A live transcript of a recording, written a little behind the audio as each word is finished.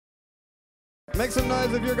Make some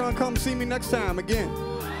noise if you're gonna come see me next time again.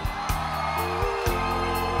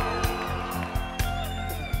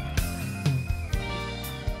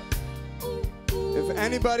 If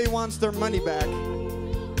anybody wants their money back,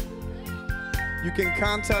 you can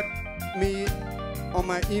contact me on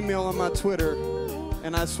my email and my Twitter,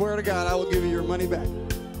 and I swear to God, I will give you your money back.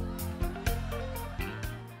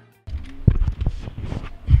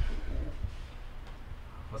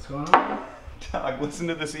 What's going on? Dog, listen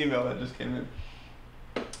to this email that just came in.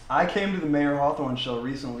 I came to the Mayer Hawthorne show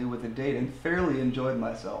recently with a date and fairly enjoyed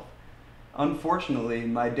myself. Unfortunately,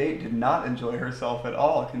 my date did not enjoy herself at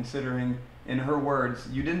all, considering, in her words,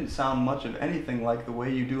 you didn't sound much of anything like the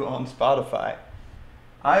way you do on Spotify.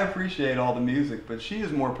 I appreciate all the music, but she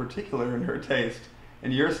is more particular in her taste,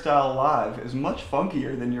 and your style live is much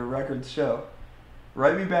funkier than your records show.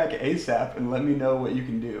 Write me back ASAP and let me know what you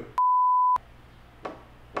can do.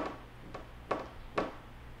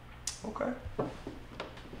 Okay.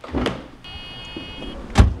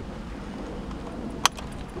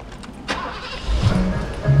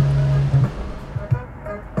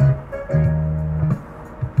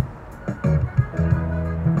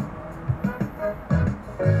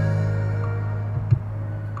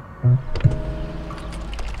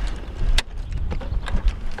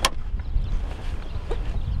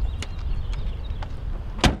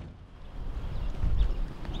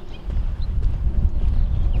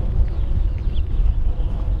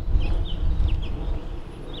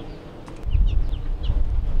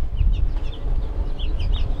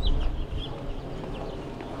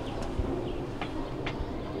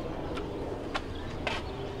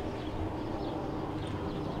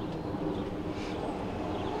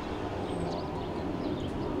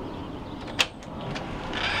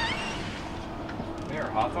 Mayer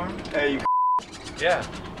Hawthorne? Hey, you. Yeah.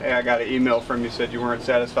 Hey, I got an email from you, said you weren't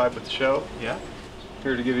satisfied with the show. Yeah?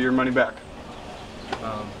 Here to give you your money back.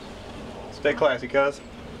 Stay classy, cuz.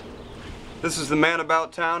 This is the man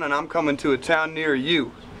about town, and I'm coming to a town near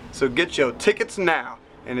you. So get your tickets now.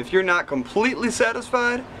 And if you're not completely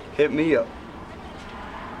satisfied, hit me up.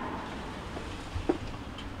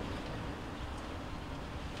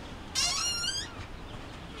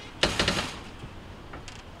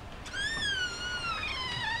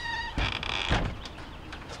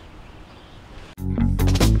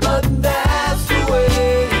 But that's the way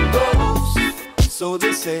it goes. So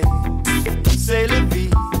they say,